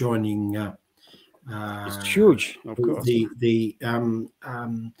Emirates are joining. It's huge, of course.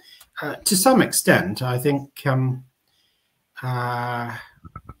 To some extent, I think.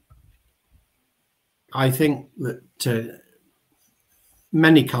 I think that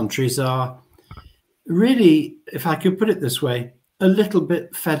many countries are really, if I could put it this way, a little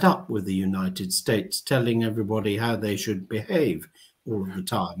bit fed up with the United States telling everybody how they should behave all of the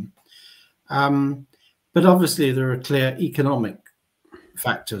time. But obviously there are clear economic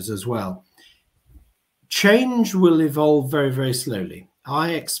factors as well. Change will evolve very, very slowly.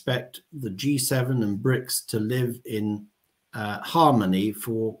 I expect the G7 and BRICS to live in harmony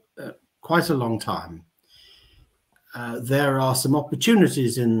for quite a long time. There are some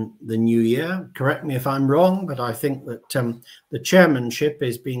opportunities in the new year. Correct me if I'm wrong, but I think that the chairmanship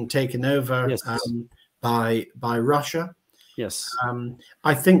is being taken over by Russia. Yes.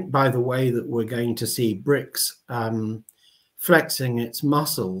 I think, by the way, that we're going to see BRICS flexing its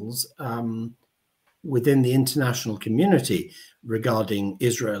muscles within the international community regarding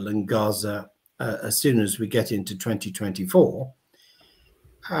Israel and Gaza as soon as we get into 2024.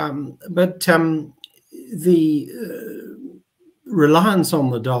 But the reliance on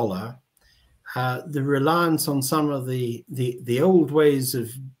the dollar, the reliance on some of the old ways of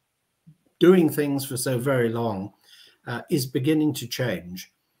doing things for so very long is beginning to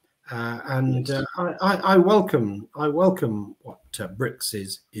change. And I welcome what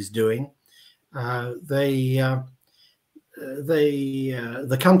BRICS is doing. The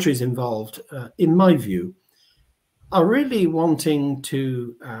countries involved, in my view, are really wanting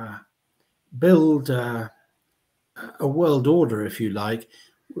to build a world order, if you like,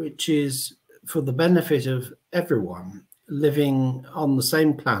 which is for the benefit of everyone living on the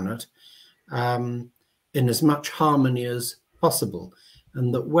same planet in as much harmony as possible.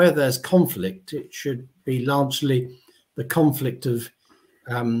 And that where there's conflict, it should be largely the conflict of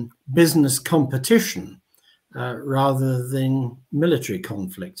business competition rather than military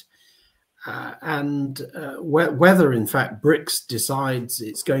conflict. Whether in fact BRICS decides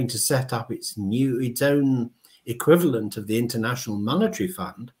it's going to set up its own equivalent of the International Monetary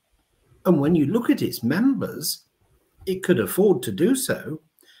Fund, and when you look at its members, it could afford to do so,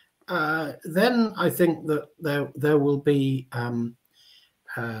 then I think that there will be a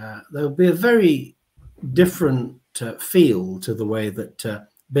very different feel to the way that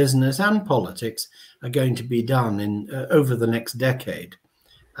business and politics are going to be done in over the next decade.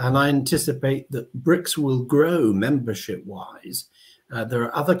 And I anticipate that BRICS will grow membership-wise. There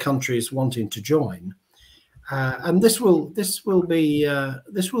are other countries wanting to join, and this will be a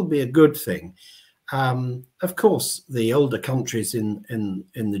good thing. Of course, the older countries in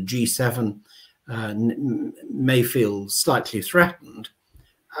the G7 may feel slightly threatened,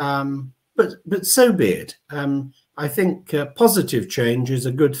 but so be it. I think positive change is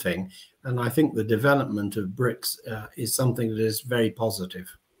a good thing, and I think the development of BRICS is something that is very positive.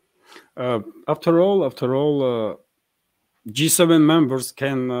 After all, G7 members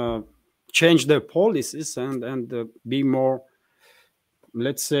can change their policies and be more,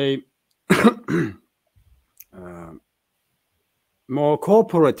 let's say, more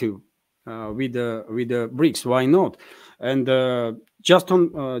cooperative with the BRICS. Why not? And just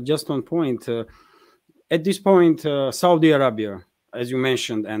on point. At this point, Saudi Arabia, as you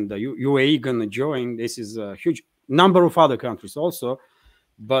mentioned, and the UAE gonna join. This is a huge number of other countries also.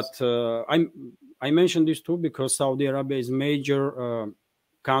 But I mentioned this too because Saudi Arabia is a major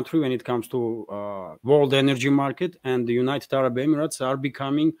country when it comes to world energy market, and the United Arab Emirates are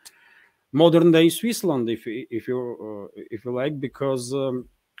becoming modern day Switzerland, if you like, because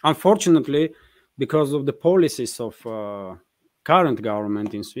unfortunately, because of the policies of current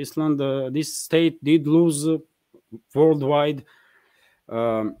government in Switzerland, this state did lose worldwide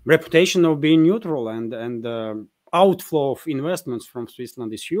reputation of being neutral, and outflow of investments from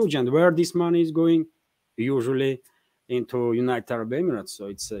Switzerland is huge. And where this money is going, usually into United Arab Emirates. So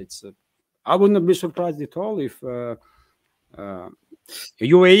it's I would not be surprised at all if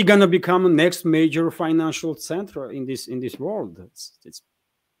UAE gonna become a next major financial center in this world. It's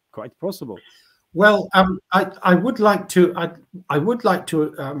quite possible. Well, I would like to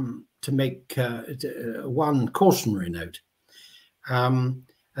make one cautionary note, and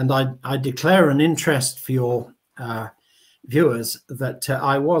I declare an interest for your viewers that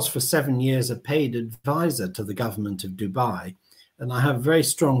I was for 7 years a paid advisor to the government of Dubai, and I have very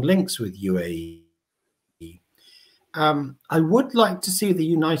strong links with UAE. I would like to see the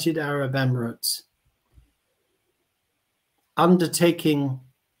United Arab Emirates undertaking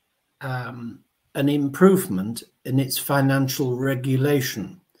an improvement in its financial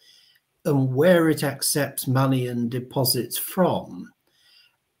regulation and where it accepts money and deposits from.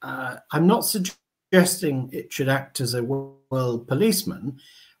 I'm not suggesting it should act as a world policeman,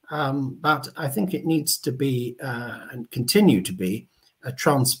 but I think it needs to be and continue to be a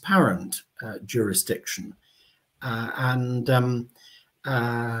transparent jurisdiction.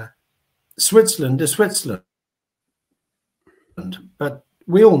 Switzerland is Switzerland, but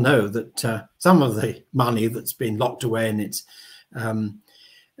we all know that some of the money that's been locked away in its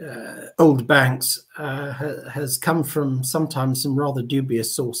old banks has come from sometimes some rather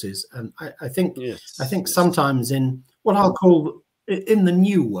dubious sources, and I think sometimes in what I'll call in the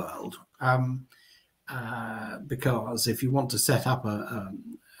new world, because if you want to set up a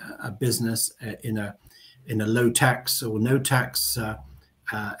business in a low tax or no tax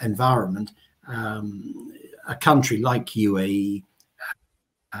environment, a country like UAE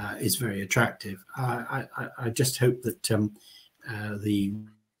is very attractive. I just hope that the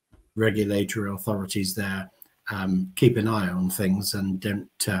regulatory authorities there keep an eye on things and don't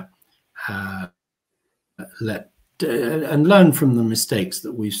and learn from the mistakes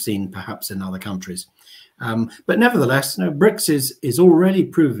that we've seen perhaps in other countries. But nevertheless, BRICS is already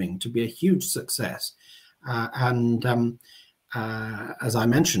proving to be a huge success. As I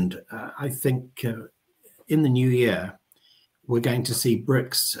mentioned, I think in the new year, we're going to see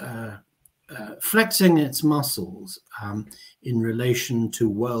BRICS flexing its muscles in relation to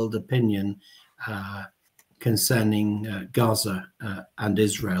world opinion concerning Gaza and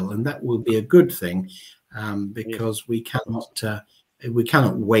Israel, and that will be a good thing because we cannot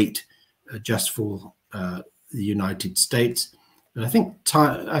wait just for the United States. But I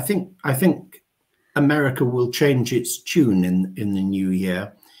think America will change its tune in the new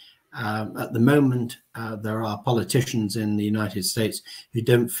year. At the moment, there are politicians in the United States who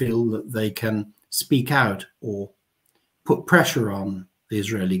don't feel that they can speak out or put pressure on the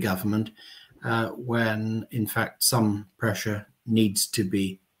Israeli government when, in fact, some pressure needs to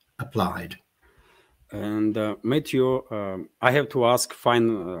be applied. And Matthew, I have to ask,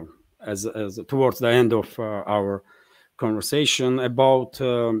 as towards the end of our conversation, about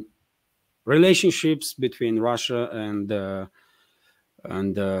relationships between Russia and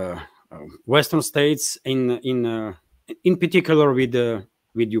Western states, in particular with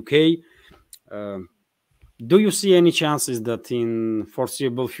UK. Do you see any chances that in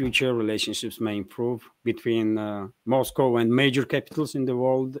foreseeable future relationships may improve between Moscow and major capitals in the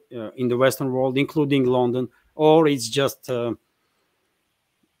world, in the Western world, including London, or it's just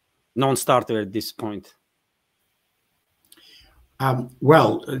non-starter at this point?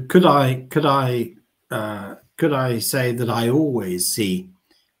 Well, could I say that I always see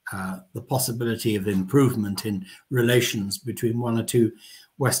the possibility of improvement in relations between one or two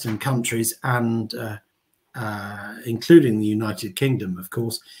Western countries, and including the United Kingdom, of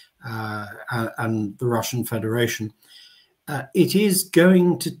course, and the Russian Federation. It is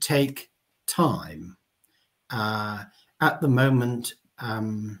going to take time. At the moment,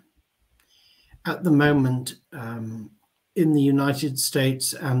 in the United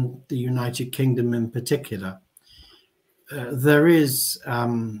States and the United Kingdom in particular, there is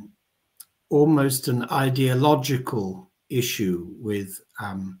almost an ideological issue with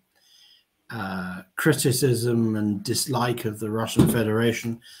criticism and dislike of the Russian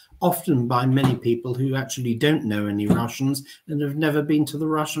Federation, often by many people who actually don't know any Russians and have never been to the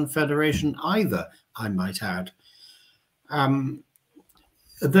Russian Federation either, I might add.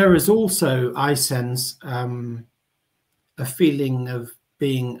 There is also, I sense, a feeling of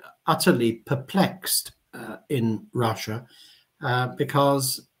being utterly perplexed in Russia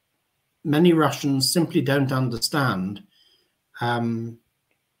because many Russians simply don't understand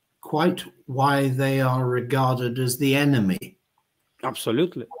quite why they are regarded as the enemy.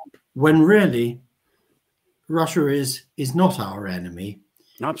 Absolutely. When really Russia is not our enemy.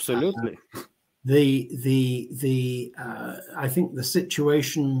 Absolutely. I think the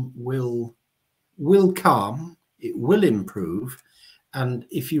situation will calm, it will improve. And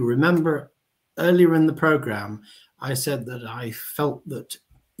if you remember earlier in the program, I said that I felt that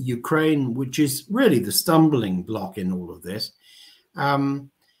Ukraine, which is really the stumbling block in all of this,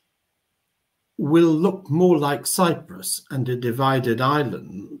 will look more like Cyprus and a divided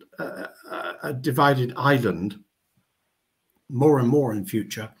island, more and more in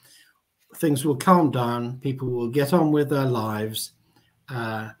future. Things will calm down. People will get on with their lives.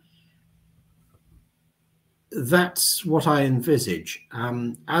 That's what I envisage.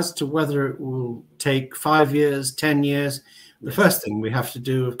 As to whether it will take 5 years, 10 years, the first thing we have to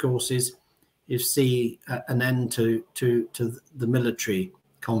do, of course, is see an end to the military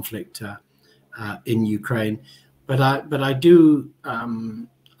conflict in Ukraine. But I do,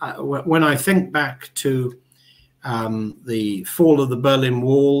 when I think back to the fall of the Berlin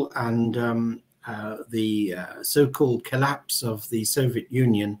Wall and the so-called collapse of the Soviet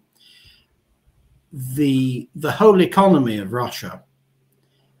Union, the whole economy of Russia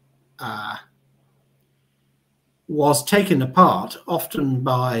was taken apart, often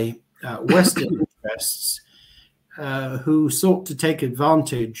by Western interests who sought to take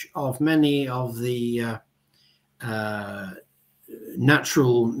advantage of many of the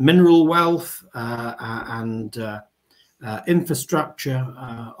natural mineral wealth and infrastructure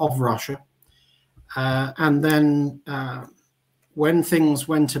of Russia. And then when things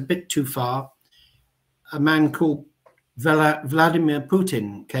went a bit too far, a man called Vladimir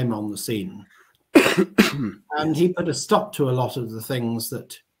Putin came on the scene. And he put a stop to a lot of the things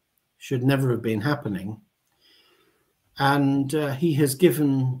that should never have been happening. And he has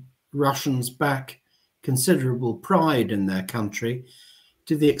given Russians back considerable pride in their country,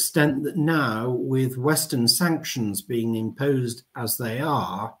 to the extent that now, with Western sanctions being imposed as they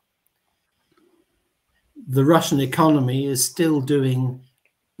are, the Russian economy is still doing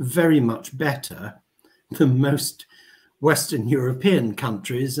very much better than most Western European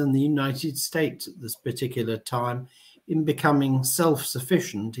countries and the United States at this particular time, in becoming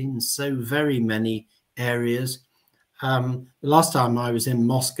self-sufficient in so very many areas. The last time I was in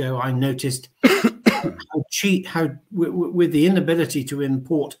Moscow, I noticed how cheap, with the inability to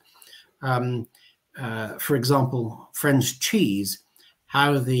import, for example, French cheese,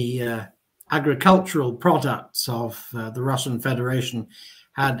 how the agricultural products of the Russian Federation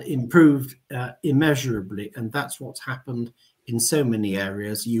had improved immeasurably. And that's what's happened in so many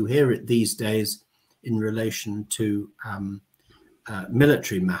areas. You hear it these days in relation to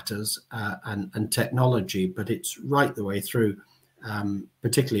military matters and technology, but it's right the way through,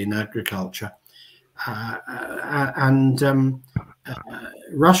 particularly in agriculture.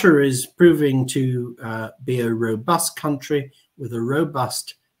 Russia is proving to be a robust country with a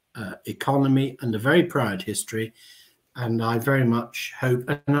robust economy and a very proud history. And I very much hope,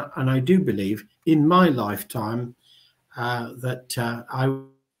 and I do believe, in my lifetime, that I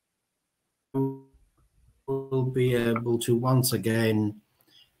will be able to once again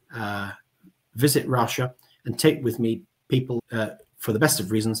visit Russia and take with me people, for the best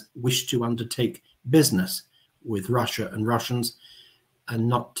of reasons, wish to undertake business with Russia and Russians and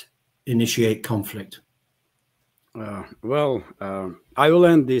not initiate conflict. I will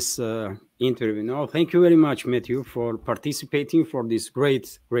end this interview now. Thank you very much, Matthew, for participating for this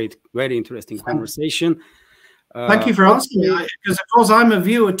great, very interesting conversation. Thank you for asking me, because of course I'm a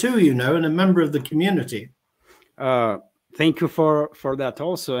viewer too, you know, and a member of the community. Thank you for that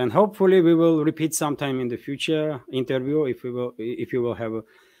also, and hopefully we will repeat sometime in the future interview if you will have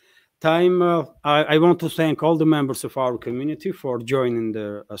time. I want to thank all the members of our community for joining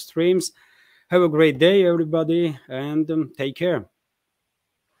the streams. Have a great day, everybody, and take care.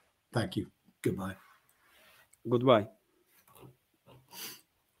 Thank you. Goodbye. Goodbye.